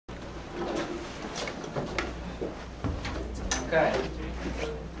Okay.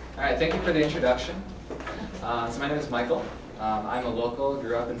 All right, thank you for the introduction. So my name is Michael. I'm a local,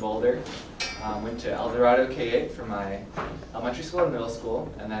 grew up in Boulder. Went to El Dorado K-8 for my elementary school and middle school,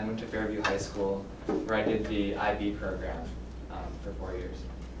 and then went to Fairview High School where I did the IB program for 4 years.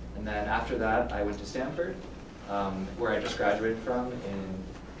 And then after that, I went to Stanford, where I just graduated from in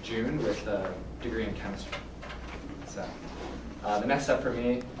June with a degree in chemistry. So the next step for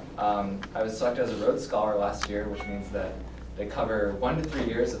me, I was selected as a Rhodes Scholar last year, which means that they cover 1 to 3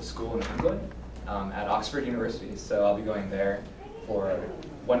 years of school in England at Oxford University. So I'll be going there for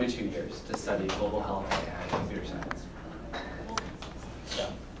 1 to 2 years to study global health and computer science. So,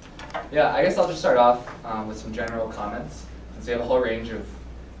 yeah, I guess I'll just start off with some general comments. Since we have a whole range of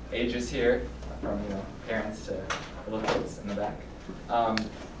ages here, from parents to little kids in the back.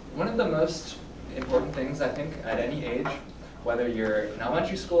 One of the most important things I think at any age, whether you're in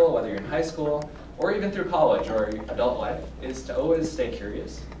elementary school, whether you're in high school, or even through college or adult life, is to always stay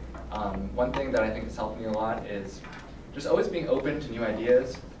curious. One thing that I think has helped me a lot is just always being open to new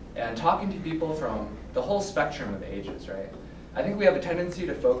ideas and talking to people from the whole spectrum of ages, right? I think we have a tendency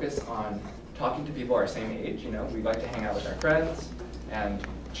to focus on talking to people our same age. We like to hang out with our friends and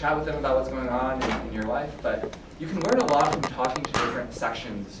chat with them about what's going on in your life, but you can learn a lot from talking to different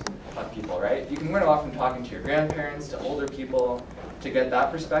sections of people, right? You can learn a lot from talking to your grandparents, to older people, to get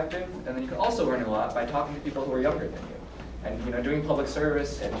that perspective, and then you can also learn a lot by talking to people who are younger than you, and doing public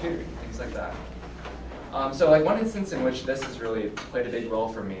service and tutoring, things like that. So like one instance in which this has really played a big role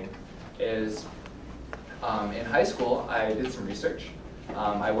for me is in high school, I did some research.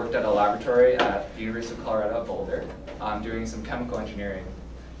 I worked at a laboratory at the University of Colorado at Boulder, doing some chemical engineering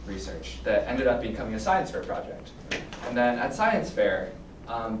research that ended up becoming a science fair project. And then at science fair,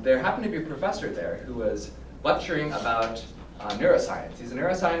 there happened to be a professor there who was lecturing about neuroscience. He's a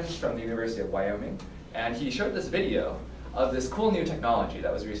neuroscientist from the University of Wyoming, and he showed this video of this cool new technology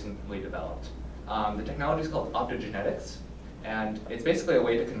that was recently developed. The technology is called optogenetics, and it's basically a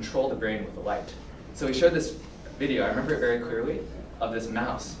way to control the brain with the light. So he showed this video, I remember it very clearly, of this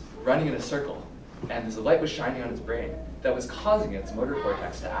mouse running in a circle, and this light was shining on its brain that was causing its motor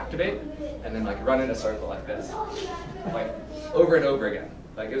cortex to activate and then like run in a circle like this, like over and over again.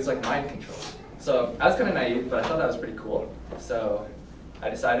 Like it was like mind control. So I was kind of naive, but I thought that was pretty cool. So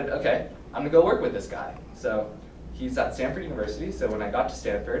I decided, okay, I'm gonna go work with this guy. So he's at Stanford University, so when I got to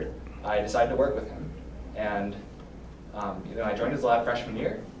Stanford, I decided to work with him. And I joined his lab freshman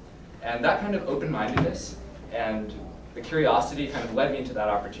year. And that kind of open-mindedness and the curiosity kind of led me to that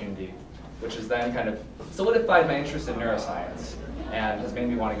opportunity, which has then kind of solidified my interest in neuroscience and has made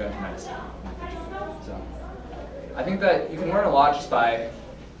me want to go into medicine. So I think that you can learn a lot just by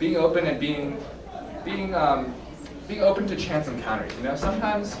being open and being open to chance encounters.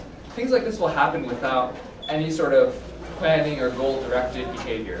 Sometimes things like this will happen without any sort of planning or goal-directed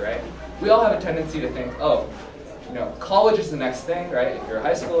behavior, right? We all have a tendency to think, oh, college is the next thing, right? If you're a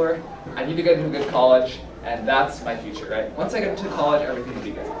high schooler, I need to get into a good college, and that's my future, right? Once I get into college, everything will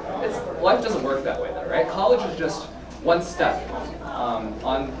be good. Life doesn't work that way, though, right? College is just one step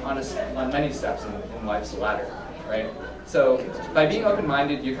on many steps in life's ladder, right? So by being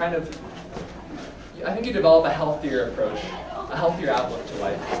open-minded, I think you develop a healthier approach, a healthier outlook to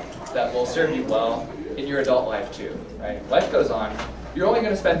life that will serve you well in your adult life too, right? Life goes on. You're only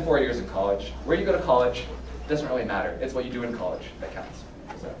going to spend 4 years in college. Where you go to college doesn't really matter. It's what you do in college that counts.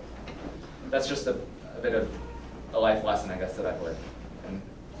 So that's just a bit of a life lesson, I guess, that I've learned, and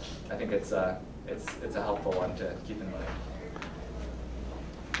I think it's a helpful one to keep in mind.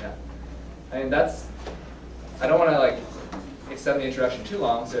 Yeah, I mean I don't want to extend the introduction too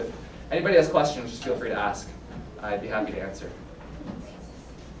long. So if anybody has questions, just feel free to ask. I'd be happy to answer.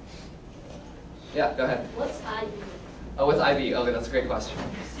 Yeah, go ahead. What's IB? Oh, what's IB? Okay, that's a great question.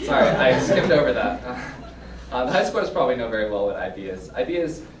 Sorry, I skipped over that. The high schoolers probably know very well what IB is.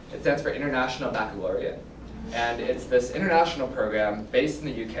 It stands for International Baccalaureate. And it's this international program based in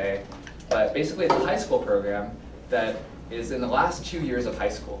the UK, but basically it's a high school program that is in the last 2 years of high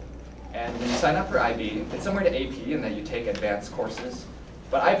school. And when you sign up for IB, it's similar to AP in that you take advanced courses.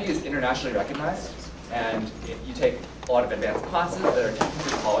 But IB is internationally recognized, and you take a lot of advanced classes that are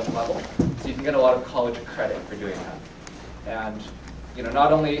technically college level, so you can get a lot of college credit for doing that. And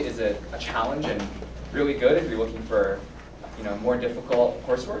not only is it a challenge and really good if you're looking for more difficult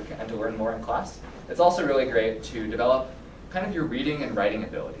coursework and to learn more in class, it's also really great to develop kind of your reading and writing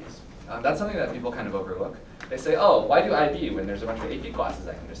abilities. That's something that people kind of overlook. They say, oh, why do IB when there's a bunch of AP classes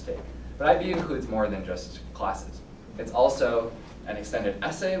I can just take? But IB includes more than just classes. It's also an extended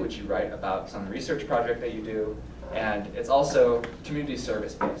essay, which you write about some research project that you do, and it's also community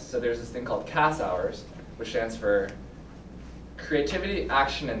service based. So there's this thing called CAS hours, which stands for creativity,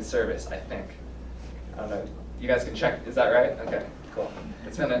 action, and service, I think. I don't know. You guys can check. Is that right? Okay, cool.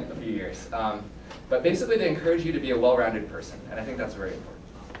 It's been a few years. But basically, they encourage you to be a well-rounded person, and I think that's very important.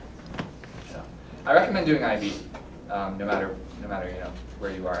 So, I recommend doing IB, no matter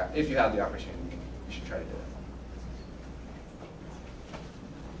where you are. If you have the opportunity, you should try to do it.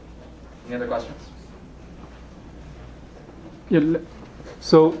 Any other questions? Yeah.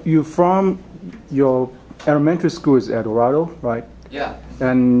 So you from your elementary school is at Dorado, right? Yeah.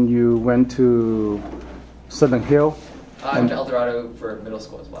 And you went to Southern Hill. I went to El Dorado for middle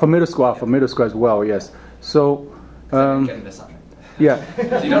school as well. For middle school, for middle school as well, yes. So. Getting to Summit. Yeah.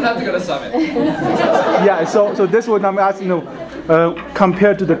 So you don't have to go to Summit. Yeah. So this is what I'm asking.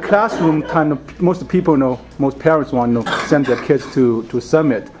 Compared to the classroom time, most people most parents want to send their kids to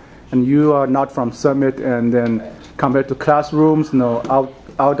Summit, and you are not from Summit, and then compared to classrooms,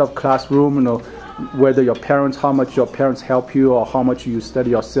 out of classroom, whether how much your parents help you or how much you study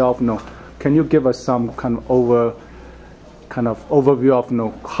yourself, can you give us some kind of overview of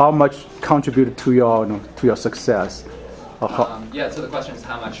how much contributed to your success? Yeah. So the question is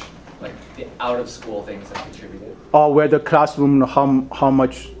how much like the out of school things have contributed, or whether classroom how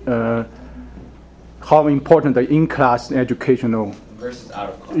much how important the in class educational versus out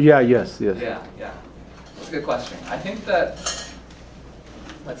of class. Yeah. Yes. Yeah. That's a good question. I think that,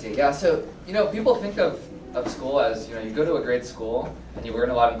 let's see, yeah, so, people think of school as, you go to a great school and you learn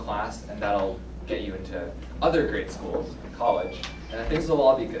a lot in class and that'll get you into other great schools in college and things will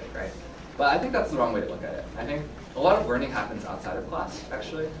all be good, right? But I think that's the wrong way to look at it. I think a lot of learning happens outside of class,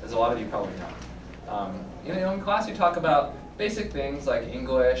 actually, as a lot of you probably know. In class you talk about basic things like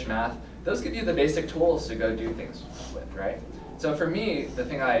English, math. Those give you the basic tools to go do things with, right? So for me, the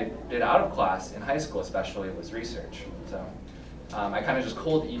thing I did out of class, in high school especially, was research. So I kind of just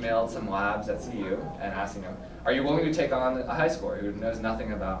cold emailed some labs at CU and asked, are you willing to take on a high schooler who knows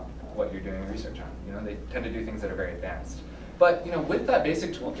nothing about what you're doing research on? They tend to do things that are very advanced. But with that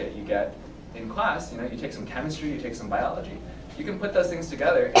basic toolkit you get in class, you take some chemistry, you take some biology, you can put those things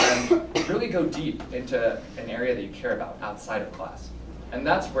together and really go deep into an area that you care about outside of class. And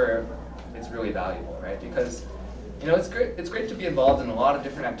that's where it's really valuable, right? Because it's great to be involved in a lot of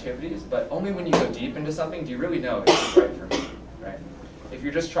different activities, but only when you go deep into something do you really know if it's right for me, right? If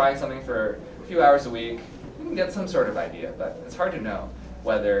you're just trying something for a few hours a week, you can get some sort of idea, but it's hard to know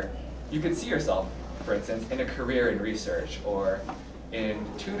whether you could see yourself, for instance, in a career in research or in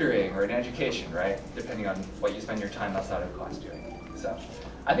tutoring or in education, right? Depending on what you spend your time outside of class doing. So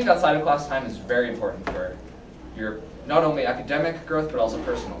I think outside of class time is very important for your not only academic growth, but also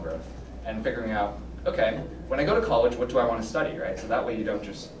personal growth and figuring out, okay, when I go to college, what do I want to study, right? So that way you don't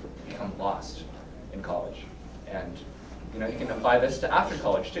just become lost in college. And you can apply this to after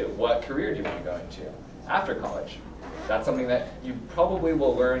college too. What career do you want to go into after college? That's something that you probably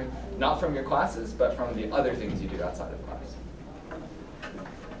will learn not from your classes, but from the other things you do outside of class.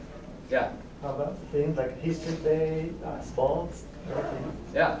 Yeah? How about things like History Day, sports, everything?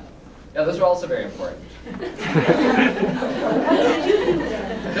 Yeah, those are also very important.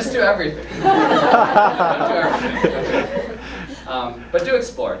 Just do everything. Don't do everything. But do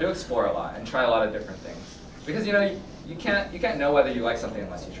explore a lot and try a lot of different things. Because you can't know whether you like something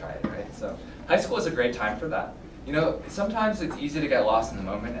unless you try it, right? So high school is a great time for that. Sometimes it's easy to get lost in the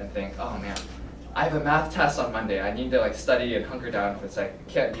moment and think, oh man, I have a math test on Monday. I need to study and hunker down for a sec. I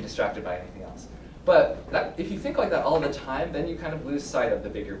can't be distracted by anything else. But if you think like that all the time, then you kind of lose sight of the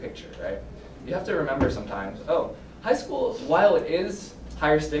bigger picture, right? You have to remember sometimes, high school, while it is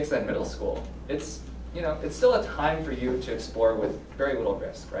higher stakes than middle school, it's still a time for you to explore with very little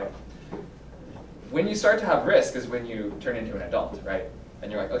risk, right? When you start to have risk is when you turn into an adult, right?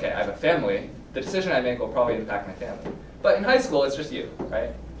 And you're like, okay, I have a family. The decision I make will probably impact my family. But in high school, it's just you,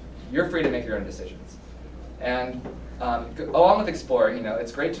 right? You're free to make your own decisions. And along with exploring,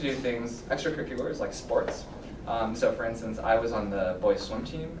 it's great to do things, extracurriculars like sports. So for instance, I was on the boys swim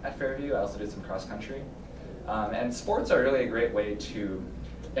team at Fairview. I also did some cross country. And sports are really a great way to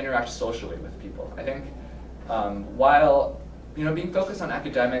interact socially with people. I think while being focused on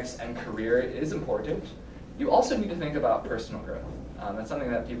academics and career is important, you also need to think about personal growth. That's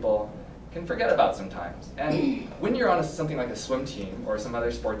something that people can forget about sometimes. And when you're on something like a swim team or some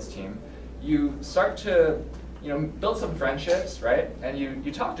other sports team, you start to build some friendships, right? And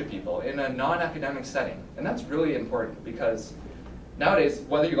you talk to people in a non-academic setting. And that's really important because nowadays,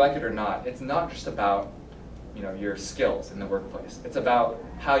 whether you like it or not, it's not just about your skills in the workplace. It's about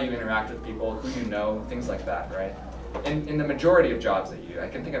how you interact with people, who you know, things like that, right? In the majority of jobs that I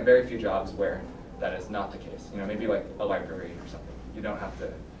can think of very few jobs where that is not the case. Maybe like a librarian or something. You don't have to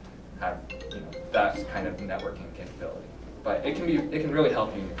have that kind of networking capability. but it can really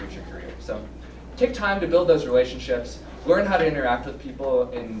help you in your future career. So take time to build those relationships, learn how to interact with people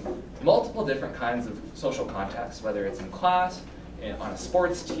in multiple different kinds of social contexts, whether it's in class, on a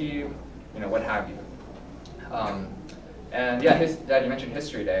sports team, what have you. And yeah, Dad, you mentioned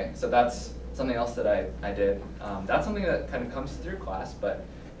History Day, so that's something else that I did. That's something that kind of comes through class, but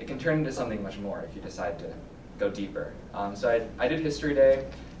it can turn into something much more if you decide to go deeper. So I did History Day.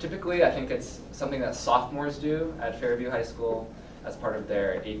 Typically, I think it's something that sophomores do at Fairview High School as part of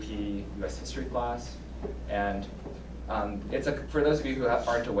their AP US History class. And for those of you who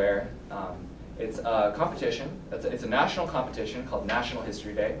aren't aware, it's a competition. It's a national competition called National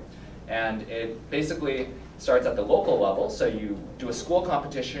History Day. And it basically starts at the local level. So you do a school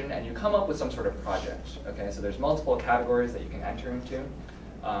competition and you come up with some sort of project. Okay, so there's multiple categories that you can enter into.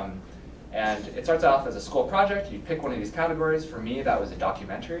 And it starts off as a school project. You pick one of these categories. For me, that was a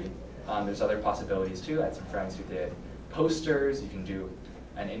documentary. There's other possibilities too. I had some friends who did posters. You can do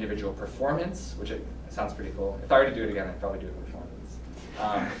an individual performance, which it sounds pretty cool. If I were to do it again, I'd probably do a performance.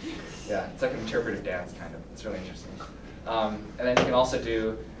 Yeah, it's like an interpretive dance, kind of. It's really interesting. And then you can also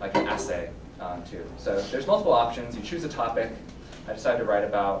do like an essay too. So there's multiple options. You choose a topic. I decided to write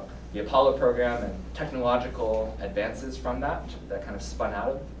about the Apollo program and technological advances from that kind of spun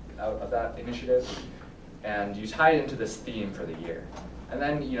out of that initiative. And you tie it into this theme for the year. And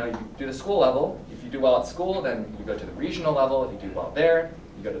then you do the school level. If you do well at school, then you go to the regional level. If you do well there,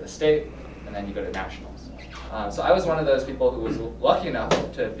 you go to the state, and then you go to nationals. So I was one of those people who was lucky enough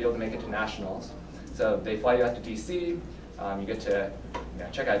to be able to make it to nationals. So they fly you out to DC. You get to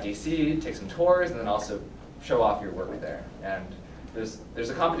check out DC, take some tours, and then also show off your work there. And there's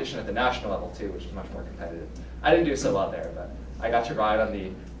a competition at the national level too, which is much more competitive. I didn't do so well there, but I got to ride on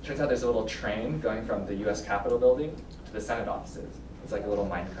turns out there's a little train going from the US Capitol building to the Senate offices. It's like a little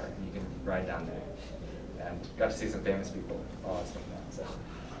minecart, and you can ride down there. And got to see some famous people while I was doing that, so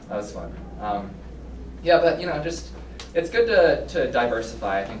that was fun. Yeah, but it's good to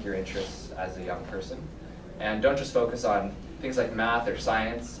diversify, I think, your interests as a young person. And don't just focus on things like math or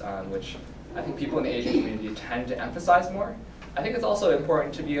science, which I think people in the Asian community tend to emphasize more. I think it's also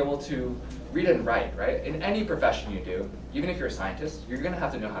important to be able to read and write, right? In any profession you do, even if you're a scientist, you're going to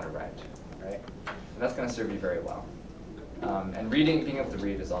have to know how to write, right? And that's going to serve you very well. And being able to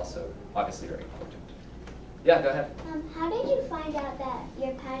read is also obviously very important. Yeah, go ahead. How did you find out that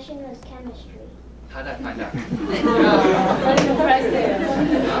your passion was chemistry? How did I find out? That's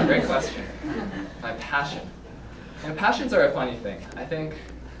impressive. Great question. My passion. And passions are a funny thing. I think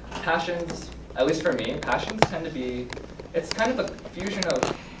passions, at least for me, passions tend to be, it's kind of a fusion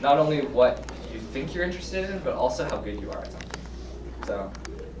of not only what you think you're interested in, but also how good you are at something. So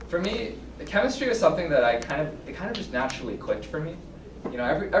for me, the chemistry was something that it kind of just naturally clicked for me.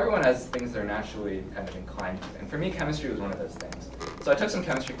 Everyone has things they're naturally kind of inclined to, and for me, chemistry was one of those things. So I took some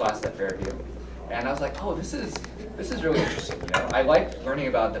chemistry classes at Fairview, and I was like, oh, this is really interesting. I like learning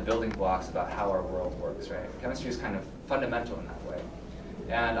about the building blocks, about how our world works, right? Chemistry is kind of fundamental in that way.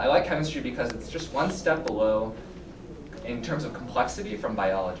 And I like chemistry because it's just one step below in terms of complexity from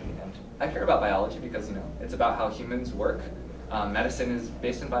biology. And I care about biology because it's about how humans work. Medicine is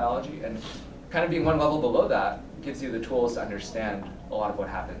based in biology, and kind of being one level below that gives you the tools to understand a lot of what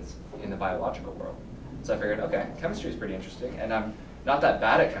happens in the biological world. So I figured, okay, chemistry is pretty interesting, and I'm not that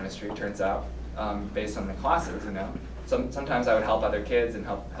bad at chemistry, it turns out, based on the classes. Sometimes I would help other kids and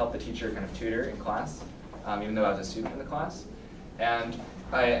help the teacher kind of tutor in class, even though I was a student in the class. And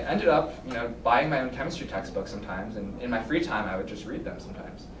I ended up, buying my own chemistry textbook sometimes, and in my free time I would just read them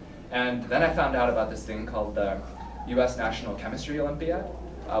sometimes. And then I found out about this thing called the US National Chemistry Olympiad,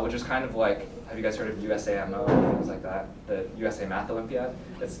 which is kind of like, have you guys heard of USAMO, things like that? The USA Math Olympiad?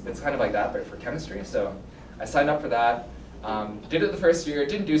 It's kind of like that, but for chemistry. So I signed up for that, did it the first year,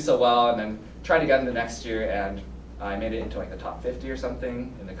 didn't do so well, and then tried again the next year, and I made it into like the top 50 or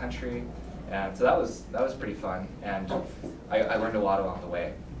something in the country. And so that was pretty fun, and I learned a lot along the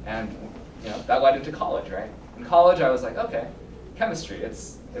way. And that led into college, right? In college I was like, okay, chemistry,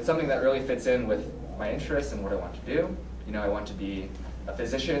 it's something that really fits in with my interests and what I want to do. I want to be a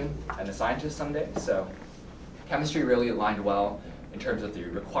physician and a scientist someday, so chemistry really aligned well in terms of the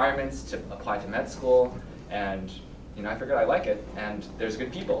requirements to apply to med school, and I figured I like it, and there's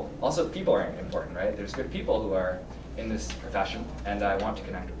good people. Also, people are important, right? There's good people who are in this profession, and I want to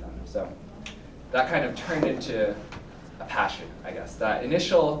connect with them. So that kind of turned into a passion, I guess.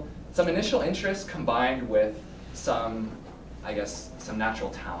 Some initial interest combined with some natural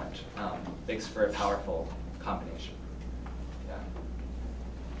talent makes for a powerful combination. Yeah.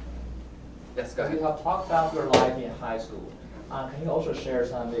 Yes, go ahead. You have talked about your life in high school. Can you also share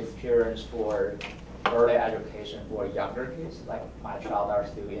some experience for early education for younger kids. Like my child are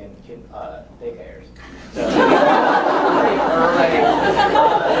still in daycares. So very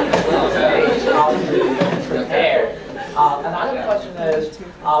early stage how to prepare. Another question is,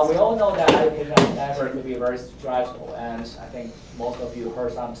 we all know that education at Stanford can be very stressful, and I think most of you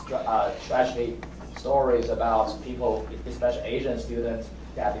heard some tragedy stories about people, especially Asian students,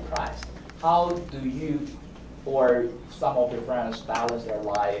 get depressed. How do you or some of your friends balance their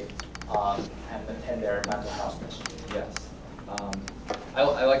life and maintain their mental health? Yes. I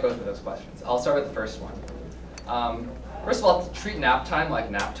like both of those questions. I'll start with the first one. First of all, treat nap time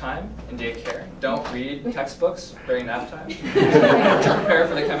like nap time in daycare. Don't read textbooks during nap time to prepare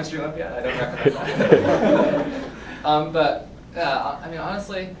for the chemistry Olympiad. I don't recommend that. But I mean,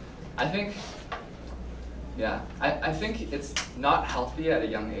 honestly, I think, I think it's not healthy at a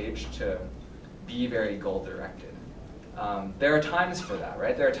young age to be very goal-directed. There are times for that,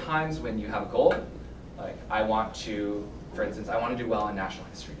 right? There are times when you have a goal, like I want to, for instance, I want to do well on National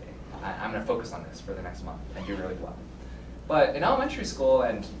History Day. I'm going to focus on this for the next month and do really well. But in elementary school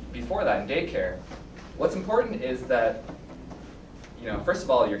and before that in daycare, what's important is that, first of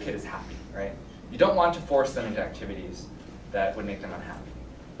all, your kid is happy, right? You don't want to force them into activities that would make them unhappy.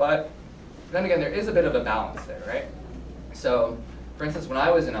 But then again, there is a bit of a balance there, right? So, for instance, when I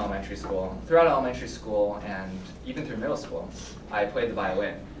was in elementary school, throughout elementary school and even through middle school, I played the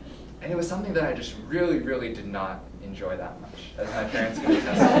violin. And it was something that I just really, really did not enjoy that much, as my parents could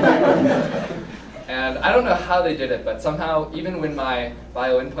attest. And I don't know how they did it, but somehow, even when my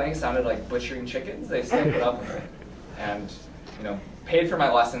violin playing sounded like butchering chickens, they still put up with it. And, paid for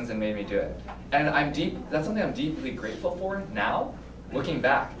my lessons and made me do it. And that's something I'm deeply grateful for now, looking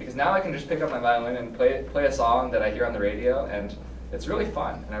back, because now I can just pick up my violin and play a song that I hear on the radio, and it's really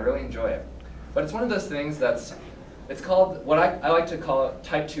fun, and I really enjoy it. But it's one of those things it's called, what I like to call it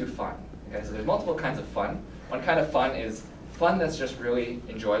type 2 fun. Okay, so there's multiple kinds of fun. One kind of fun is fun that's just really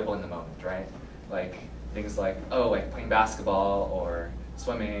enjoyable in the moment, right? Like things like, like playing basketball or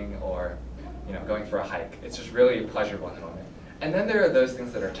swimming or going for a hike. It's just really pleasurable in the moment. And then there are those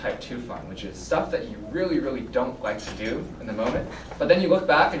things that are type 2 fun, which is stuff that you really, really don't like to do in the moment, but then you look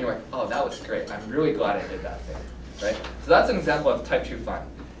back and you're like, oh, that was great. I'm really glad I did that thing, right? So that's an example of type 2 fun.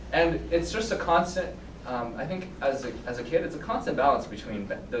 And it's just a constant, I think as a kid, it's a constant balance between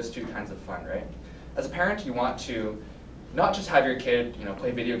those two kinds of fun, right? As a parent, you want to not just have your kid,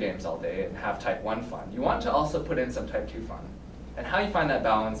 play video games all day and have type 1 fun. You want to also put in some type 2 fun. And how you find that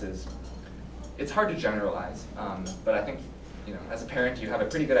balance it's hard to generalize, but I think, as a parent, you have a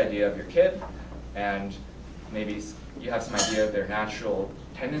pretty good idea of your kid, and maybe you have some idea of their natural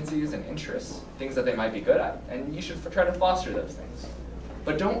tendencies and interests, things that they might be good at, and you should try to foster those things.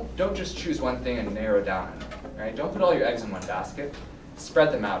 But don't just choose one thing and narrow down, right? Don't put all your eggs in one basket.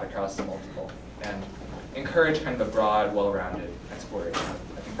 Spread them out across the multiple, and encourage kind of a broad, well-rounded exploration.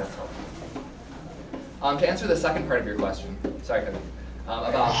 I think that's helpful. To answer the second part of your question, sorry, Kevin,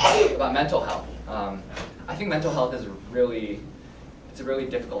 about mental health. I think mental health is it's a really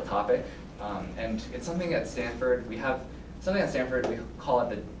difficult topic, and it's something at Stanford, we call it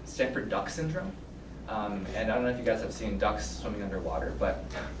the Stanford duck syndrome. And I don't know if you guys have seen ducks swimming underwater, but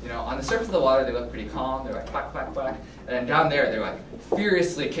on the surface of the water they look pretty calm, they're like quack, quack, quack, and then down there they're like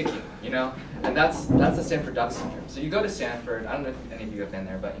furiously kicking, and that's the Stanford duck syndrome. So you go to Stanford, I don't know if any of you have been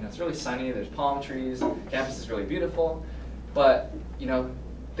there, but it's really sunny, there's palm trees, campus is really beautiful, but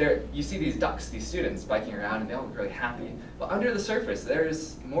you see these ducks, these students biking around, and they all look really happy, but under the surface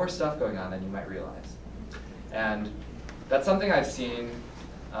there's more stuff going on than you might realize. And that's something I've seen.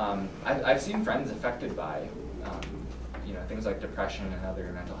 I've seen friends affected by things like depression and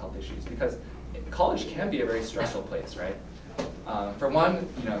other mental health issues, because college can be a very stressful place, right? For one,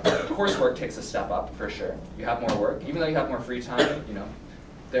 coursework takes a step up for sure. You have more work, even though you have more free time.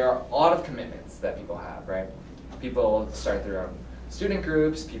 There are a lot of commitments that people have, right? People start their own student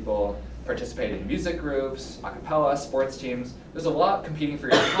groups. People participate in music groups, a cappella, sports teams. There's a lot competing for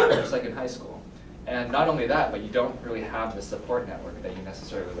your time, just like in high school. And not only that, but you don't really have the support network that you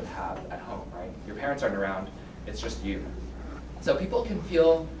necessarily would have at home, right? Your parents aren't around, it's just you. So people can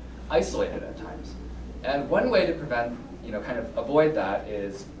feel isolated at times. And one way to prevent, kind of avoid that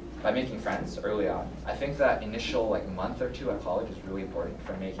is by making friends early on. I think that initial month or two at college is really important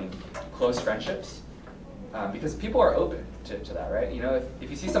for making close friendships, because people are open to that, right? If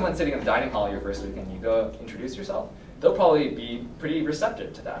you see someone sitting in the dining hall your first week and you go introduce yourself, they'll probably be pretty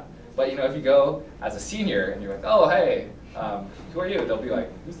receptive to that. But if you go as a senior and you're like, oh, hey, who are you? They'll be like,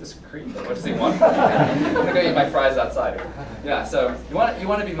 who's this creep? What does he want from me? I'm gonna go eat my fries outside. Yeah, so you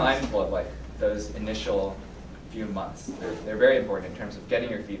want to be mindful of those initial few months. They're very important in terms of getting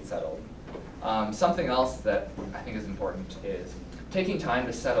your feet settled. Something else that I think is important is taking time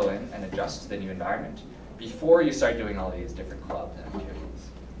to settle in and adjust to the new environment before you start doing all these different clubs and activities.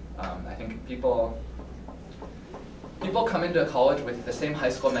 I think people come into college with the same high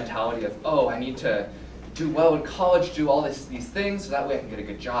school mentality of, oh, I need to do well in college, do all these things, so that way I can get a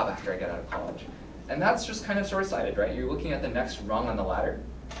good job after I get out of college. And that's just kind of short-sighted, right? You're looking at the next rung on the ladder,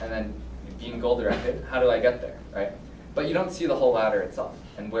 and then being goal-directed, how do I get there, right? But you don't see the whole ladder itself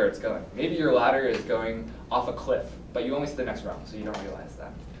and where it's going. Maybe your ladder is going off a cliff, but you only see the next rung, so you don't realize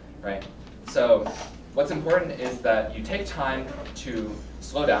that, right? So what's important is that you take time to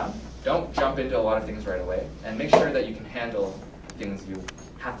slow down. Don't jump into a lot of things right away, and make sure that you can handle things you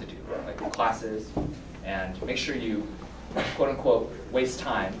have to do, like your classes, and make sure you, quote-unquote, waste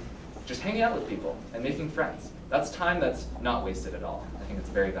time just hanging out with people and making friends. That's time that's not wasted at all. I think it's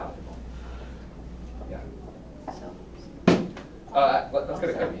very valuable. Yeah. Let's go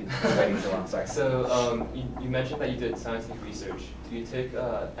to Kobe. He's waiting so long. Sorry. So you mentioned that you did scientific research. Do you take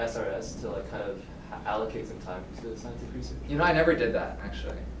SRS to like kind of allocate some time to the scientific research? You know, I never did that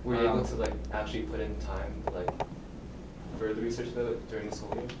actually. Were you able to like actually put in time like for the research though during the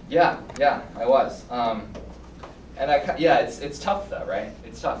school year? Yeah, I was. And it's tough though, right?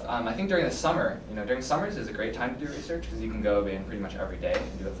 It's tough. I think during the summer, during summers is a great time to do research because you can go in pretty much every day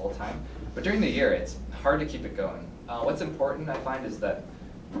and do it full time. But during the year, it's hard to keep it going. What's important, I find, is that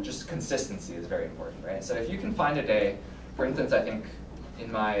just consistency is very important, right? So if you can find a day, for instance, I think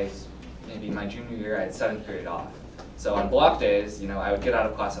in maybe my junior year, I had 7th period off. So on block days, I would get out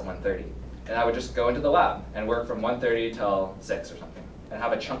of class at 1:30, and I would just go into the lab and work from 1:30 till 6 or something, and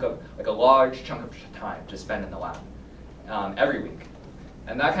have a large chunk of time to spend in the lab every week.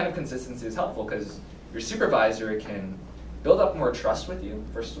 And that kind of consistency is helpful because your supervisor can build up more trust with you,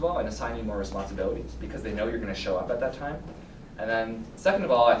 first of all, and assign you more responsibilities because they know you're going to show up at that time. And then second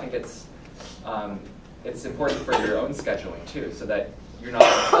of all, I think it's important for your own scheduling too, so that you're not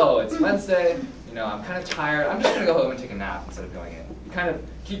like, oh, it's Wednesday, I'm kind of tired, I'm just going to go home and take a nap instead of going in. You kind of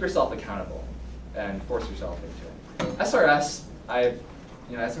keep yourself accountable and force yourself into it. SRS, I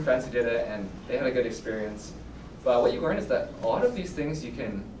had some friends who did it and they had a good experience. But what you learn is that a lot of these things you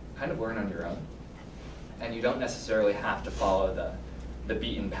can kind of learn on your own. And you don't necessarily have to follow the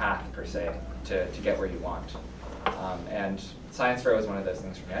beaten path, per se, to get where you want. And science fair was one of those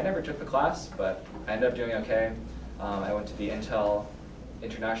things for me. I never took the class, but I ended up doing okay. I went to the Intel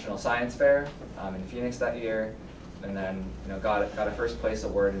International Science Fair in Phoenix that year, and then got a first place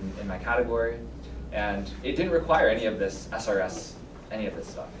award in my category. And it didn't require any of this SRS, any of this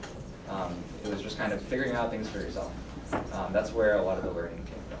stuff. It was just kind of figuring out things for yourself. That's where a lot of the learning came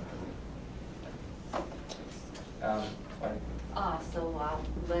from.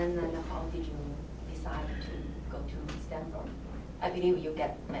 When and how did you decide to go to Stanford? I believe you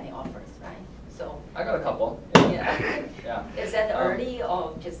get many offers, right? So I got a couple. Yeah. Yeah. Is that early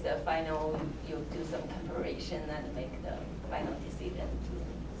or just the final? You do some preparation and make the final decision to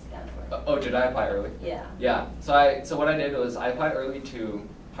Stanford? Oh, did I apply early? Yeah. Yeah. So what I did was I applied early to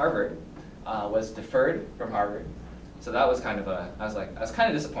Harvard. Was deferred from Harvard. So that was kind of I was kind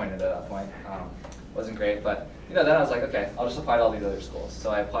of disappointed at that point. Wasn't great, but then I was like, okay, I'll just apply to all these other schools.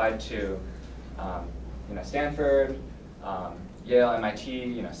 So I applied to, Stanford, Yale,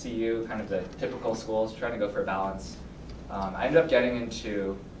 MIT, CU, kind of the typical schools, trying to go for a balance. I ended up getting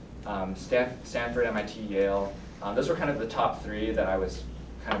into Stanford, MIT, Yale. Those were kind of the top 3 that I was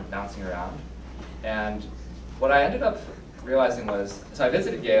kind of bouncing around. And what I ended up realizing was, so I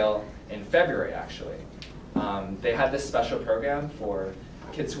visited Yale in February, actually. They had this special program for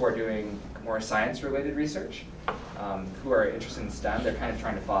kids who are doing more science-related research, who are interested in STEM. They're kind of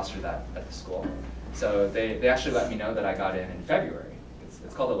trying to foster that at the school. So they actually let me know that I got in February.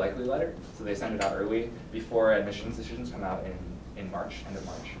 It's called a likely letter. So they send it out early before admissions decisions come out in March, end of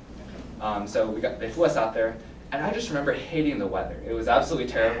March. So they flew us out there. And I just remember hating the weather. It was absolutely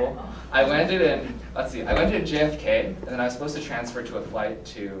terrible. I landed in JFK, and then I was supposed to transfer to a flight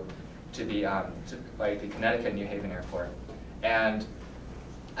to the Connecticut New Haven airport. And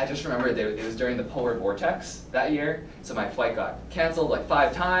I just remember it was during the polar vortex that year, so my flight got canceled like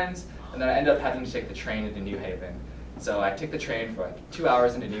 5 times, and then I ended up having to take the train into New Haven. So I take the train for like 2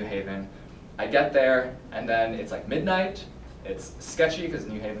 hours into New Haven. I get there, and then it's like midnight. It's sketchy because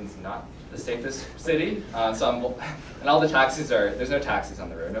New Haven's not the safest city, and all the taxis there's no taxis on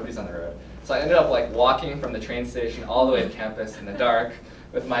the road, nobody's on the road. So I ended up like walking from the train station all the way to campus in the dark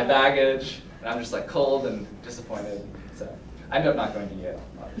with my baggage, and I'm just like cold and disappointed. So I ended up not going to Yale,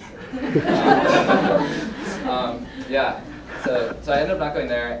 obviously. Yeah, so I ended up not going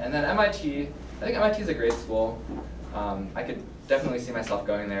there, and then MIT, I think MIT is a great school. I could definitely see myself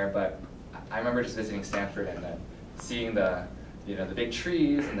going there, but I remember just visiting Stanford and then seeing the big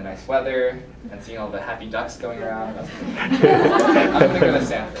trees and the nice weather and seeing all the happy ducks going around. I'm gonna go to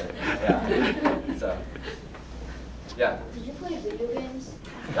Stanford. Yeah. So, yeah. Did you play video games?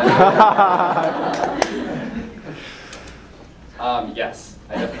 Yes,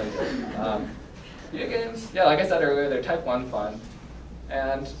 I definitely did. Video games, yeah, like I said earlier, they're type 1 fun.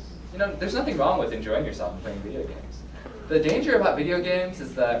 And there's nothing wrong with enjoying yourself and playing video games. The danger about video games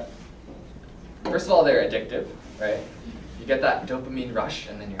is that, first of all, they're addictive, right? You get that dopamine rush,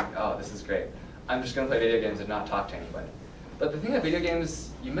 and then you're like, oh, this is great. I'm just going to play video games and not talk to anybody. But the thing that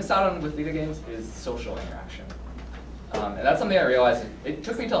you miss out on with video games is social interaction. And that's something I realized. It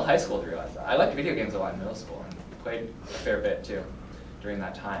took me till high school to realize that. I liked video games a lot in middle school and played a fair bit too during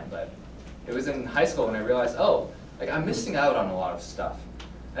that time. But it was in high school when I realized, oh, I'm missing out on a lot of stuff.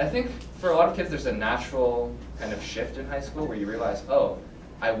 And I think for a lot of kids, there's a natural kind of shift in high school where you realize, oh,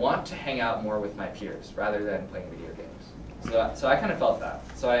 I want to hang out more with my peers rather than playing video games. So I kind of felt that.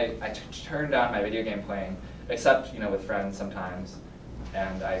 So I turned down my video game playing, except with friends sometimes,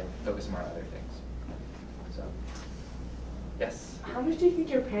 and I focused more on other things. So, yes. How much do you think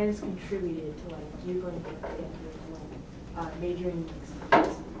your parents contributed to you going to majoring in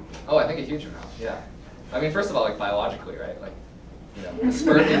sports? Oh, I think a huge amount. Yeah. I mean, first of all, biologically, right? The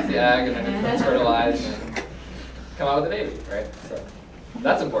sperm hits the egg, and then it's fertilized, and come out with a baby, right? So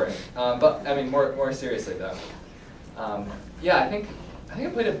that's important. But I mean, more seriously though. Yeah, I think I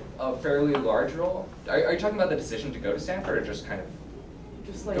played a fairly large role. Are you talking about the decision to go to Stanford, or just kind of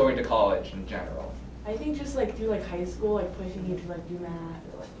going to college in general? I think just through high school, pushing you to do math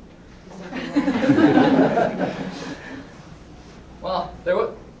or something like that. Well,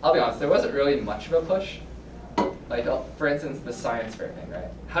 I'll be honest, there wasn't really much of a push. For instance, the science fair thing,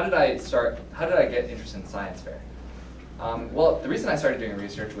 right? How did I get interested in science fair? Well, the reason I started doing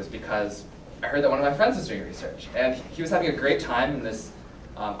research was because I heard that one of my friends was doing research, and he was having a great time in this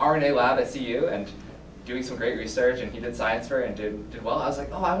RNA lab at CU and doing some great research, and he did science fair and did well. I was like,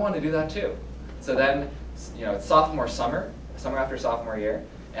 oh, I want to do that too. So then, it's summer after sophomore year,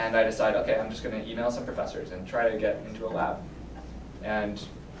 and I decided, okay, I'm just going to email some professors and try to get into a lab. And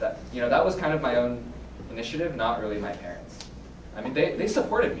that was kind of my own initiative, not really my parents. I mean, they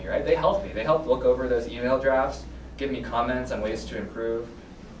supported me, right? They helped me. They helped look over those email drafts, give me comments on ways to improve,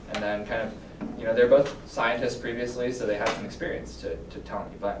 and then kind of, they're both scientists previously, so they had some experience to tell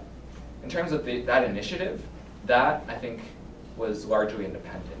me. But in terms of that initiative, that I think was largely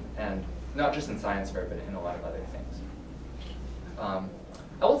independent, and not just in science fair, but in a lot of other things. I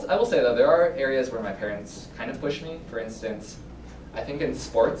will say though, there are areas where my parents kind of push me. For instance, I think in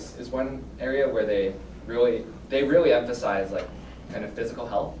sports is one area where they really emphasize kind of physical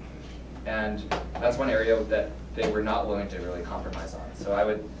health, and that's one area that they were not willing to really compromise on. So I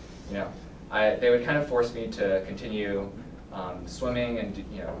would, they would kind of force me to continue swimming and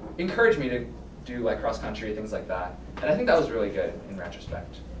encourage me to do cross country, things like that. And I think that was really good in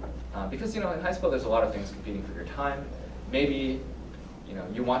retrospect, because in high school there's a lot of things competing for your time. Maybe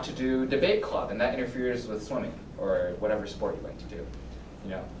you want to do debate club, and that interferes with swimming or whatever sport you like to do.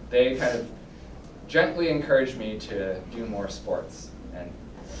 They kind of gently encouraged me to do more sports and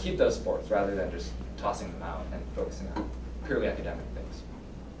keep those sports rather than just tossing them out and focusing on purely academic things.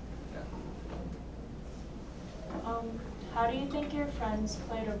 Yeah. How do you think your friends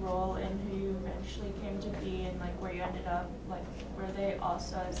played a role in who you eventually came to be and where you ended up? Were they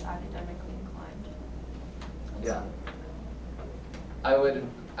also as academically inclined? Yeah. I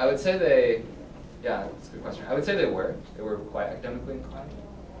would say they, yeah, that's a good question. I would say they were quite academically inclined.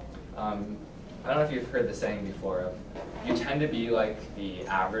 I don't know if you've heard the saying before of, you tend to be the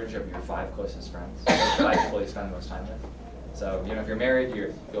average of your 5 closest friends, or 5 people you spend the most time with. So, if you're married,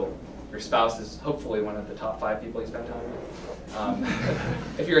 your spouse is hopefully one of the top 5 people you spend time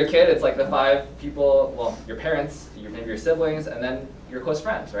with. If you're a kid, it's the 5 people, well, your parents, maybe your siblings, and then your close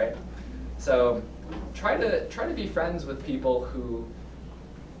friends, right? So try to be friends with people who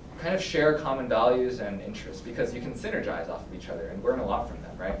kind of share common values and interests, because you can synergize off of each other and learn a lot from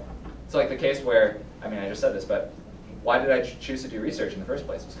them, right? So the case where, I mean, I just said this, but why did I choose to do research in the first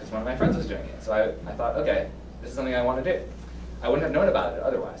place? It was because one of my friends was doing it. So I thought, okay, this is something I want to do. I wouldn't have known about it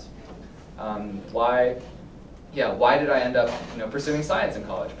otherwise. Why did I end up pursuing science in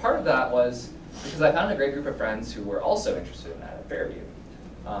college? Part of that was because I found a great group of friends who were also interested in that at Fairview.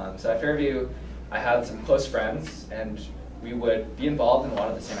 So at Fairview, I had some close friends, and we would be involved in a lot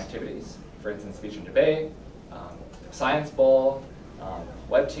of the same activities. For instance, speech and debate, science bowl,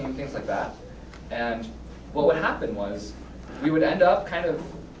 web team, things like that. And what would happen was we would end up kind of,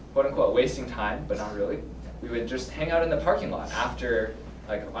 quote unquote, wasting time, but not really. We would just hang out in the parking lot after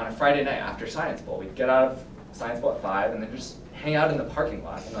like on a Friday night after Science Bowl. We'd get out of Science Bowl at 5 and then just hang out in the parking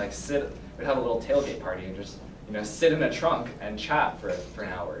lot and like sit. We'd have a little tailgate party and just sit in a trunk and chat for an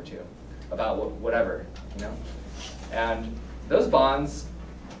hour or two about whatever, And those bonds,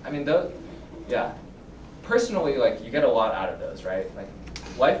 I mean, personally, like, you get a lot out of those, right? Like,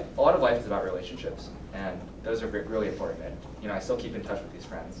 a lot of life is about relationships, and those are really important. And I still keep in touch with these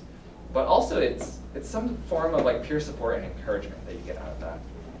friends. But also, it's some form of like peer support and encouragement that you get out of that,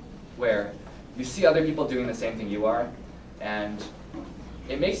 where you see other people doing the same thing you are, and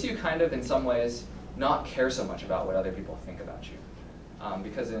it makes you kind of, in some ways, not care so much about what other people think about you,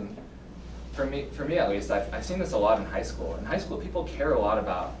 because for me at least, I've seen this a lot in high school. In high school, people care a lot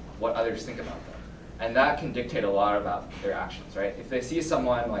about what others think about them. And that can dictate a lot about their actions, right? If they see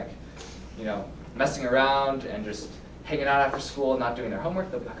someone like, messing around and just hanging out after school, not doing their homework,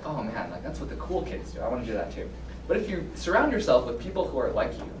 they'll be like, oh man, like that's what the cool kids do. I want to do that too. But if you surround yourself with people who are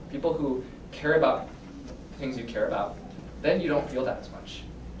like you, people who care about things you care about, then you don't feel that as much.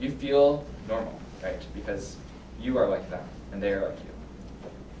 You feel normal, right? Because you are like them and they are like you.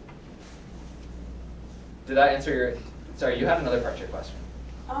 Did that answer your, sorry, you had another part to your question.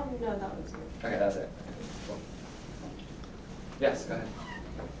 No, that was it. Okay, that's it. Cool. Yes, go ahead.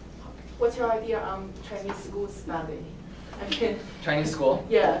 What's your idea on Chinese school study? Chinese school?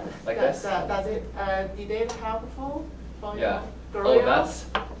 Yeah. Like this? Does it, did it helpful for Yeah. your Oh, career?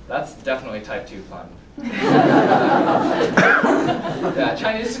 that's definitely type 2 fun. Yeah,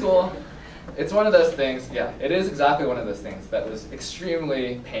 Chinese school, it's one of those things, yeah, it is exactly one of those things that was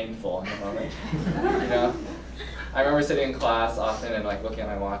extremely painful in the moment, I remember sitting in class often and like looking at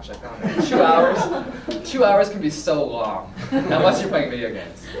my watch, like, oh man, 2 hours? 2 hours can be so long, unless you're playing video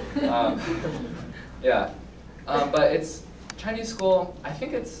games. But it's Chinese school, I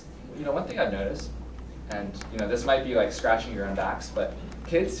think it's, one thing I've noticed, and this might be like scratching your own backs, but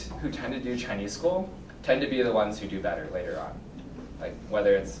kids who tend to do Chinese school tend to be the ones who do better later on. Like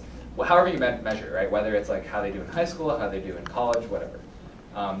whether it's, however you measure, right? Whether it's like how they do in high school, how they do in college, whatever.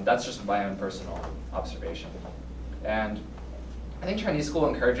 That's just my own personal observation. And I think Chinese school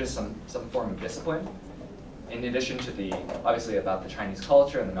encourages some form of discipline, in addition to obviously about the Chinese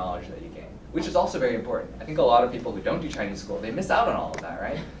culture and the knowledge that you gain, which is also very important. I think a lot of people who don't do Chinese school, they miss out on all of that,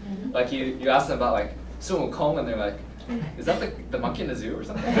 right? Mm-hmm. Like you ask them about like Sun Wukong and they're like, is that the monkey in the zoo or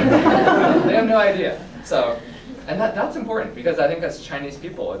something? They have no idea. So, and that's important because I think as Chinese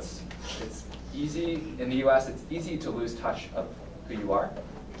people, it's easy, in the US, it's easy to lose touch of who you are.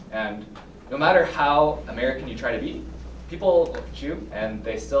 And no matter how American you try to be, people look at you and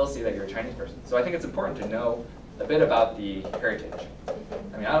they still see that you're a Chinese person. So I think it's important to know a bit about the heritage.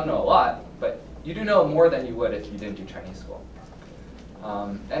 I mean, I don't know a lot, but you do know more than you would if you didn't do Chinese school.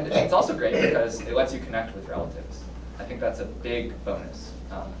 And it's also great because it lets you connect with relatives. I think that's a big bonus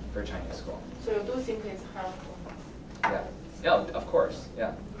for Chinese school. So you do think it's helpful? Yeah, of course,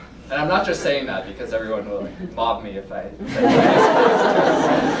 yeah. And I'm not just saying that because everyone will mob me if I say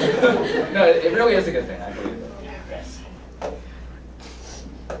Chinese school. No, it really is a good thing, I believe it. Yes.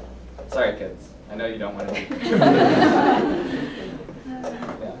 Sorry, kids. I know you don't want to be.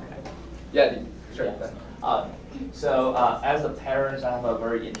 Yeah, sure. Yeah. So as a parent, I have a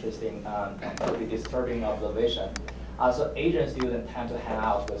very interesting, pretty disturbing observation. So Asian students tend to hang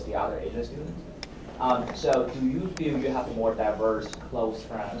out with the other Asian students. So do you feel you have more diverse, close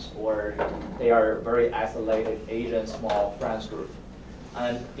friends, or they are very isolated Asian small friends group?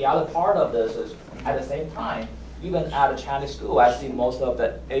 And the other part of this is, at the same time, even at a Chinese school, I see most of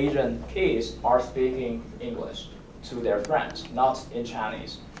the Asian kids are speaking English to their friends, not in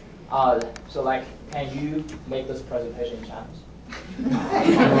Chinese. So like, can you make this presentation in Chinese?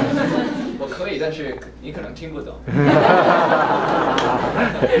 我可以，但是你可能听不懂。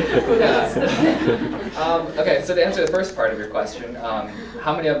Okay, so to answer the first part of your question,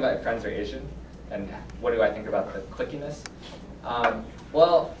 how many of my friends are Asian, and what do I think about the clickiness?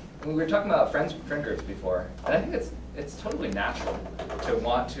 Well, we were talking about friend groups before, and I think it's totally natural to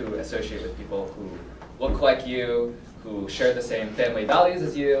want to associate with people who look like you, who share the same family values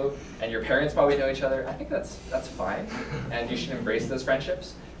as you, and your parents probably know each other. I think that's fine, and you should embrace those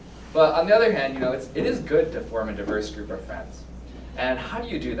friendships. But on the other hand, it is good to form a diverse group of friends. And how do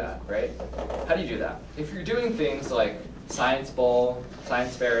you do that, right? How do you do that? If you're doing things like Science Bowl,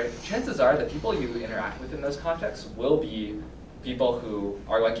 Science Fair, chances are the people you interact with in those contexts will be people who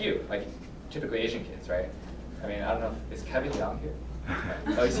are like you, like typically Asian kids, right? I mean, I don't know, is Kevin Young here?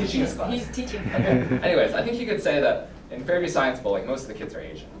 Oh, he's teaching his class. He's teaching. Okay. Anyways, I think you could say that in Fairview Science Bowl, like most of the kids are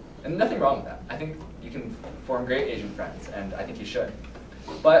Asian. And nothing wrong with that. I think you can form great Asian friends, and I think you should.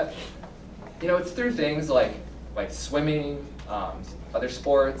 But, it's through things like swimming, other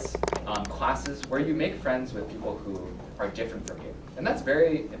sports, classes, where you make friends with people who are different from you. And that's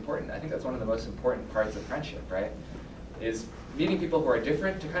very important. I think that's one of the most important parts of friendship, right? Is meeting people who are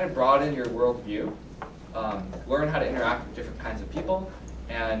different to kind of broaden your worldview, learn how to interact with different kinds of people,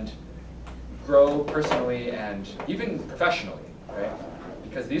 and grow personally and even professionally, right?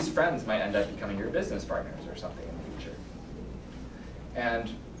 Because these friends might end up becoming your business partners or something in the future. And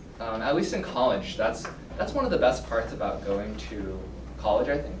at least in college, that's one of the best parts about going to college,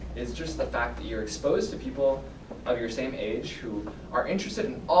 I think, is just the fact that you're exposed to people of your same age who are interested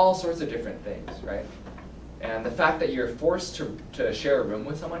in all sorts of different things, right? And the fact that you're forced to share a room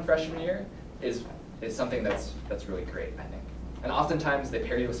with someone freshman year is something that's really great, I think. And oftentimes they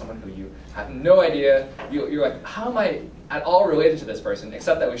pair you with someone who you have no idea, you're like, how am I at all related to this person,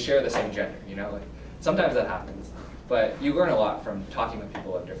 except that we share the same gender, you know? Like, sometimes that happens. But you learn a lot from talking with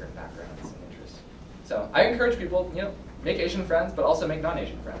people of different backgrounds and interests. So I encourage people, make Asian friends, but also make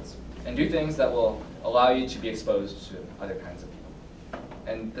non-Asian friends. And do things that will allow you to be exposed to other kinds of people.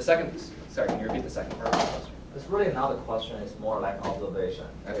 And the second, sorry, can you repeat the second part of the question? It's really not a question, it's more like observation.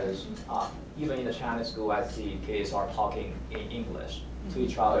 Okay. Because even in the Chinese school, I see kids are talking in English to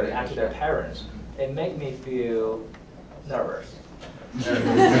each other and to their parents. It makes me feel nervous.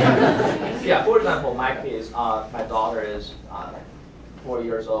 Yeah, for example, my kids, my daughter is 4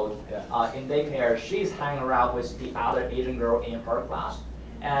 years old. In daycare, she's hanging around with the other Asian girl in her class,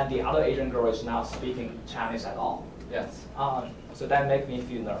 and the other Asian girl is not speaking Chinese at all. Yes. So that makes me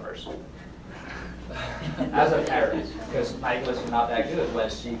feel nervous. As a parent, because my English is not that good when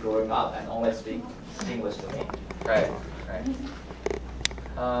she growing up and only speak English to me. Right, right.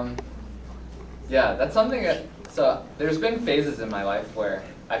 Yeah, that's something that, so there's been phases in my life where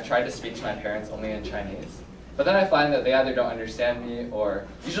I've tried to speak to my parents only in Chinese, but then I find that they either don't understand me or,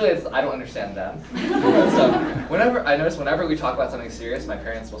 usually it's I don't understand them. So I notice whenever we talk about something serious, my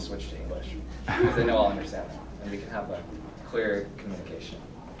parents will switch to English, because they know I'll understand them, and we can have a clear communication.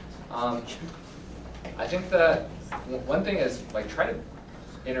 I think that one thing is try to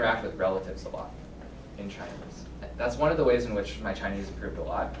interact with relatives a lot in Chinese. That's one of the ways in which my Chinese improved a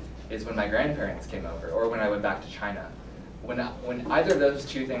lot, is when my grandparents came over or when I went back to China. When either of those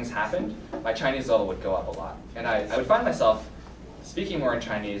two things happened, my Chinese level would go up a lot. And I would find myself speaking more in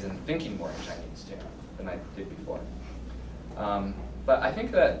Chinese and thinking more in Chinese too than I did before. But I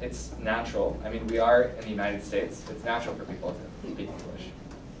think that it's natural. I mean, we are in the United States. It's natural for people to speak English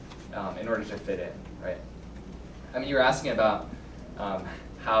in order to fit in, right? I mean, you were asking about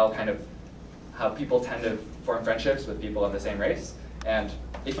how people tend to form friendships with people of the same race. And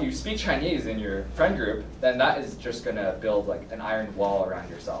if you speak Chinese in your friend group, then that is just going to build an iron wall around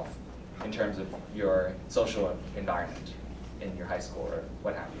yourself in terms of your social environment in your high school or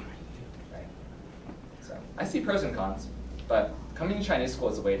what have you, right? So I see pros and cons, but coming to Chinese school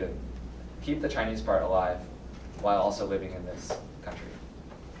is a way to keep the Chinese part alive while also living in this country.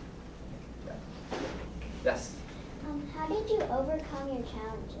 Yeah. Yes? How did you overcome your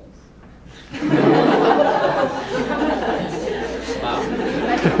challenges? Wow.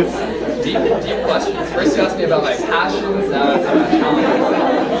 Deep questions. First you asked me about my passions, now it's about challenges.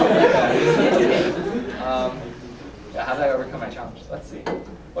 Yeah, how did I overcome my challenges? Let's see.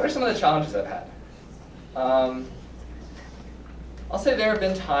 What are some of the challenges I've had? I'll say there have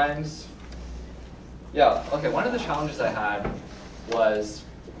been times, one of the challenges I had was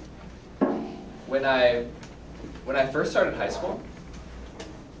when I first started high school.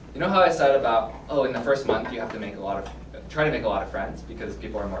 You know how I said about, in the first month you have to try to make a lot of friends because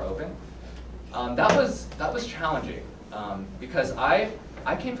people are more open? That was challenging because I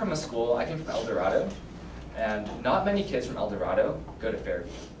came from a school, I came from El Dorado, and not many kids from El Dorado go to Fairview.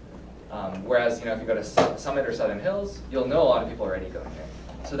 Whereas, if you go to Summit or Southern Hills, you'll know a lot of people already going there.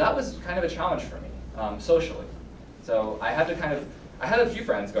 So that was kind of a challenge for me, socially. So I had a few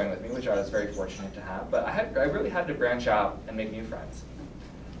friends going with me, which I was very fortunate to have, but I really had to branch out and make new friends.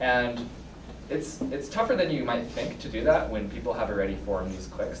 And it's tougher than you might think to do that when people have already formed these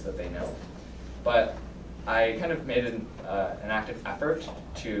cliques that they know. But I kind of made an active effort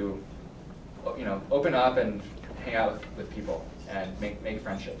to, open up and hang out with people and make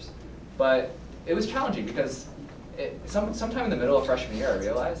friendships. But it was challenging because sometime in the middle of freshman year, I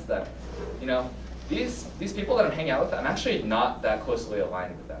realized that, these people that I'm hanging out with, I'm actually not that closely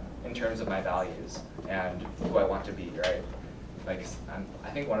aligned with them in terms of my values and who I want to be, right? I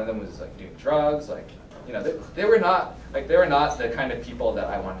think one of them was doing drugs. They were not the kind of people that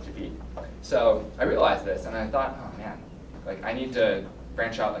I wanted to be. So I realized this, and I thought, oh man, I need to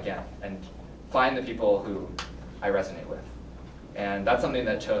branch out again and find the people who I resonate with. And that's something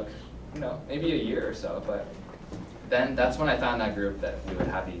that took, maybe a year or so. But then that's when I found that group that we would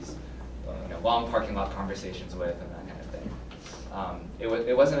have these long parking lot conversations with and that kind of thing.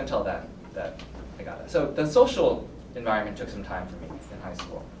 It wasn't until then that I got it. So the social environment took some time for me in high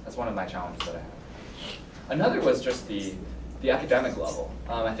school. That's one of my challenges that I had. Another was just the academic level.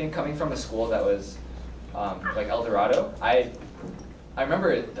 I think coming from a school that was like El Dorado, I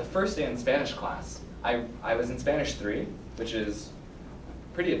remember the first day in Spanish class, I was in Spanish 3, which is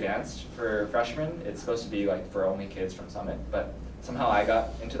pretty advanced for freshmen. It's supposed to be like for only kids from Summit, but somehow I got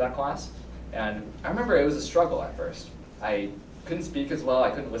into that class. And I remember it was a struggle at first. I couldn't speak as well, I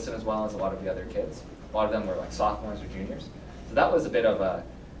couldn't listen as well as a lot of the other kids. A lot of them were like sophomores or juniors. So that was a bit of a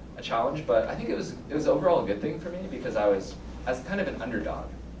challenge, but I think it was overall a good thing for me because I was kind of an underdog.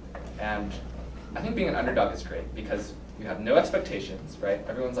 And I think being an underdog is great because you have no expectations, right?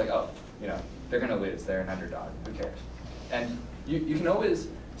 Everyone's like, oh, they're gonna lose, they're an underdog, who cares? And you can always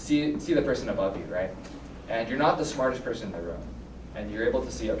see the person above you, right? And you're not the smartest person in the room. And you're able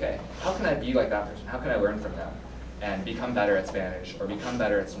to see, okay, how can I be like that person? How can I learn from them and become better at Spanish or become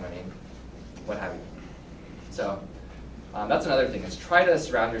better at swimming, what have you? So that's another thing, is try to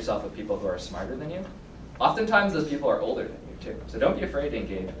surround yourself with people who are smarter than you. Oftentimes those people are older than you too. So don't be afraid to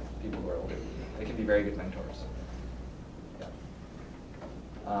engage with people who are older than you. They can be very good mentors. Yeah.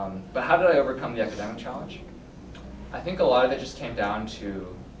 But how did I overcome the academic challenge? I think a lot of it just came down to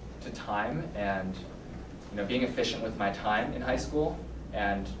time and being efficient with my time in high school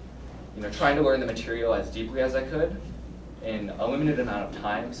and trying to learn the material as deeply as I could in a limited amount of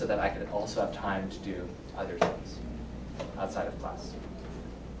time so that I could also have time to do other things outside of class.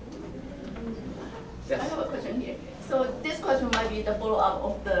 Yes? I have a question here. So this question might be the follow-up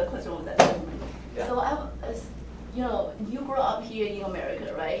of the question of that gentleman. Yeah. So you grew up here in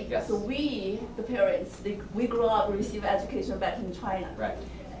America, right? Yes. So we, the parents, we grew up receive education back in China. Right.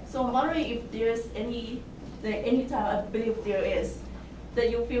 So I'm wondering if there's any time, I believe there is, that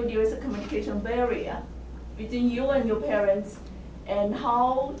you feel there is a communication barrier between you and your parents, and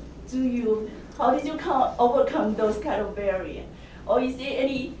how did you overcome those kind of barrier? Or is there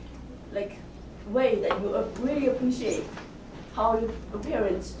any way that you really appreciate how your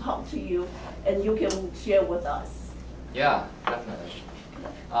parents talk to you and you can share with us? Yeah, definitely.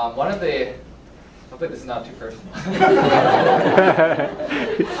 Hopefully this is not too personal.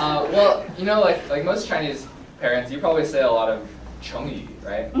 Well, like most Chinese parents, you probably say a lot of chongyu,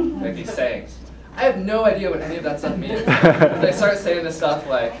 right? Like these sayings. I have no idea what any of that stuff means. They start saying this stuff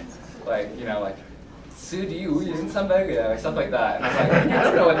like Su di wu yin san bai ge, stuff like that. And I'm like, I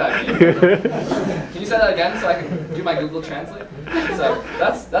don't know what that means. Can you say that again so I can do my Google Translate? So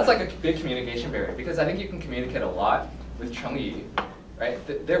that's like a big communication barrier because I think you can communicate a lot with chongyu, right?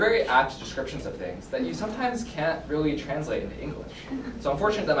 They're very apt descriptions of things that you sometimes can't really translate into English. So I'm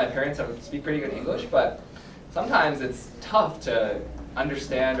fortunate that my parents speak pretty good English, but sometimes it's tough to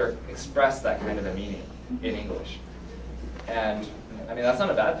understand or express that kind of a meaning in English. And I mean, that's not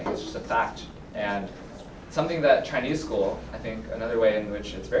a bad thing, it's just a fact. And something that Chinese school, I think another way in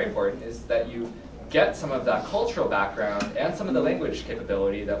which it's very important is that you get some of that cultural background and some of the language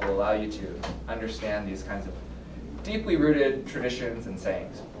capability that will allow you to understand these kinds of deeply rooted traditions and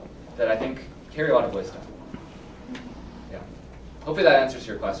sayings that I think carry a lot of wisdom. Yeah. Hopefully that answers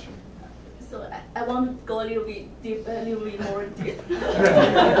your question. So I want to go a little bit more deep.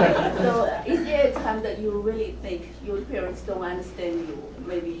 So is there a time that you really think your parents don't understand you,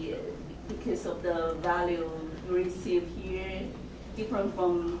 maybe because of the value you receive here, different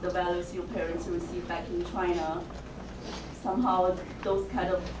from the values your parents received back in China? Somehow those kind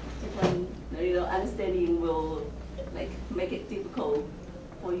of different understanding will make it difficult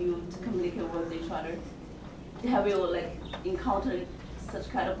for you to communicate with each other. Have you encountered such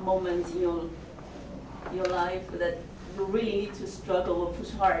kind of moments in your life that you really need to struggle or push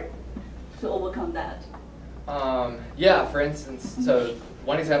hard to overcome that? Yeah, for instance, so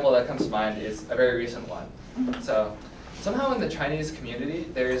one example that comes to mind is a very recent one. So somehow in the Chinese community,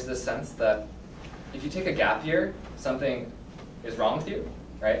 there is this sense that if you take a gap year, something is wrong with you,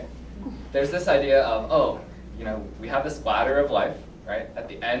 right? There's this idea of, oh, we have this ladder of life, right? At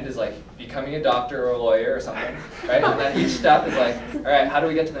the end is becoming a doctor or a lawyer or something, right? And then each step is all right, how do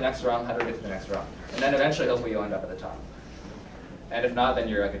we get to the next rung? How do we get to the next rung? And then eventually, hopefully, you'll end up at the top. And if not, then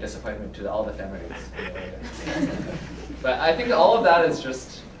you're a disappointment to all the families. But I think all of that is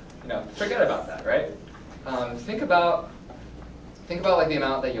just, forget about that, right? Think about the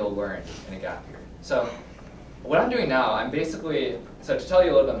amount that you'll learn in a gap year. So what I'm doing now, so to tell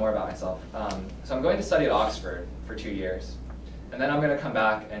you a little bit more about myself, so I'm going to study at Oxford for 2 years. And then I'm going to come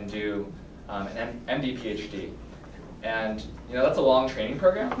back and do an MD PhD. And that's a long training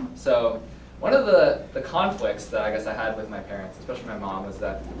program. So one of the conflicts that I guess I had with my parents, especially my mom, was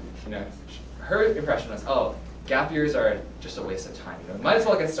that, her impression was, oh, gap years are just a waste of time. Might as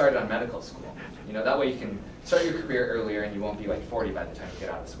well get started on medical school. That way you can start your career earlier and you won't be like 40 by the time you get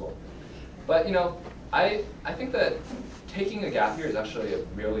out of school. But I think that taking a gap year is actually a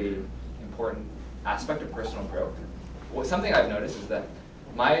really important aspect of personal growth. Something I've noticed is that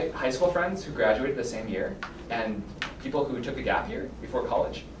my high school friends who graduated the same year and people who took a gap year before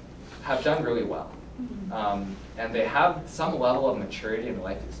college have done really well. And they have some level of maturity and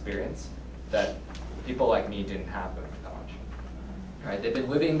life experience that people like me didn't have going to college. Right? They've been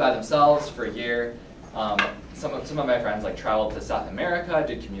living by themselves for a year. Some of my friends traveled to South America,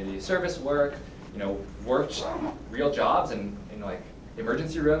 did community service work, worked real jobs in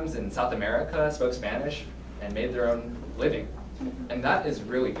emergency rooms in South America, spoke Spanish, and made their own living. And that is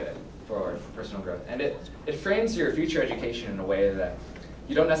really good for personal growth. And it frames your future education in a way that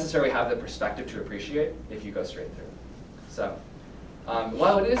you don't necessarily have the perspective to appreciate if you go straight through. So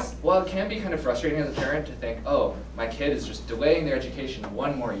while it can be kind of frustrating as a parent to think, oh, my kid is just delaying their education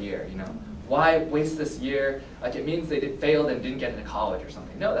one more year, why waste this year? It means they failed and didn't get into college or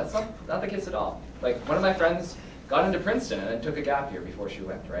something. No, that's not the case at all. One of my friends got into Princeton and then took a gap year before she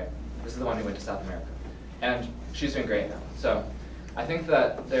went, right? This is the one who went to South America. And she's doing great now. So I think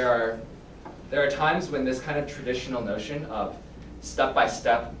that there are times when this kind of traditional notion of step by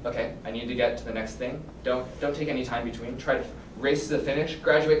step, okay, I need to get to the next thing. Don't take any time between. Try to race to the finish.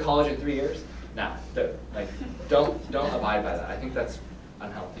 Graduate college in 3 years. Nah, don't abide by that. I think that's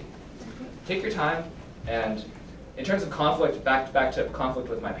unhealthy. Take your time. And in terms of conflict, back to conflict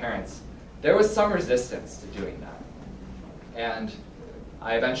with my parents, there was some resistance to doing that. And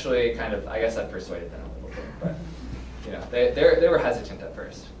I eventually I guess I persuaded them a little bit, but they were hesitant at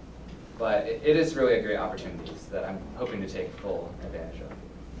first. But it is really a great opportunity that I'm hoping to take full advantage of.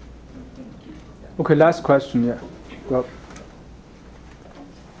 Yeah. Okay, last question, yeah. Well,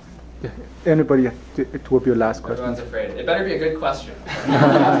 yeah. Anybody, it will be your last question. Everyone's afraid. It better be a good question. Go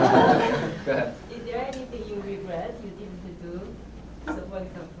ahead. Is there anything you regret you didn't do? So for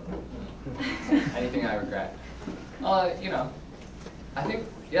example. Anything I regret? I think,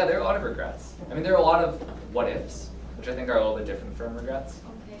 yeah, there are a lot of regrets. I mean, there are a lot of what ifs, which I think are a little bit different from regrets.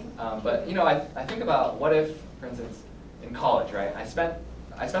 Okay. But I think about what if, for instance, in college, right? I spent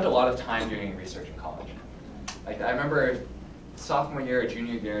a lot of time doing research in college. I remember sophomore year or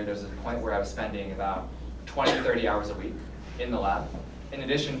junior year, there was a point where I was spending about 20 to 30 hours a week in the lab, in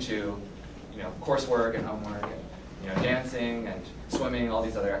addition to coursework and homework and dancing and swimming, all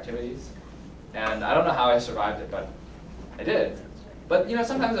these other activities. And I don't know how I survived it, but I did. But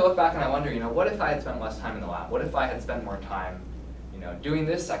sometimes I look back and I wonder, what if I had spent less time in the lab? What if I had spent more time, doing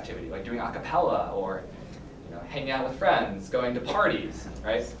this activity, like doing a cappella or hanging out with friends, going to parties,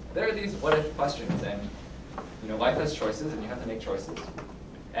 right? There are these what if questions, and life has choices, and you have to make choices.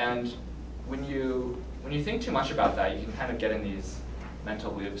 And when you think too much about that, you can kind of get in these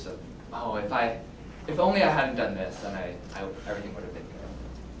mental loops of, oh, if only I hadn't done this, then everything would have been good.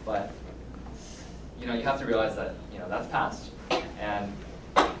 But you have to realize that that's past, and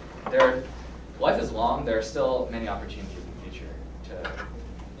life is long. There are still many opportunities in the future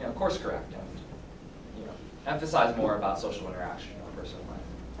to course correct and emphasize more about social interaction or personal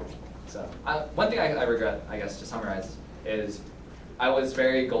life. So one thing I regret, I guess, to summarize, is I was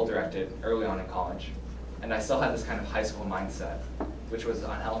very goal-directed early on in college, and I still had this kind of high school mindset, which was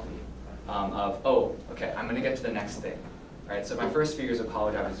unhealthy, of, oh, okay, I'm going to get to the next thing. Right? So my first few years of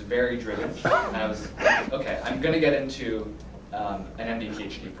college, I was very driven, and I was, okay, I'm going to get into an MD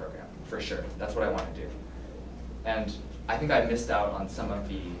PhD program, for sure. That's what I want to do. And I think I missed out on some of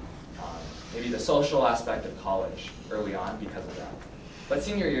the, maybe the social aspect of college early on because of that. But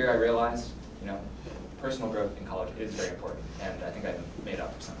senior year, I realized, personal growth in college is very important, and I think I made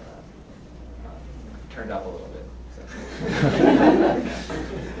up for some of that. Turned up a little bit. So.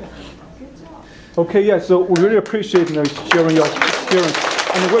 Good job. Okay, yeah, so we really appreciate sharing your experience,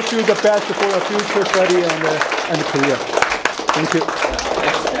 and wish you the best for your future study and career. Thank you.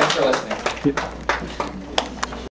 Thanks for listening. Yeah.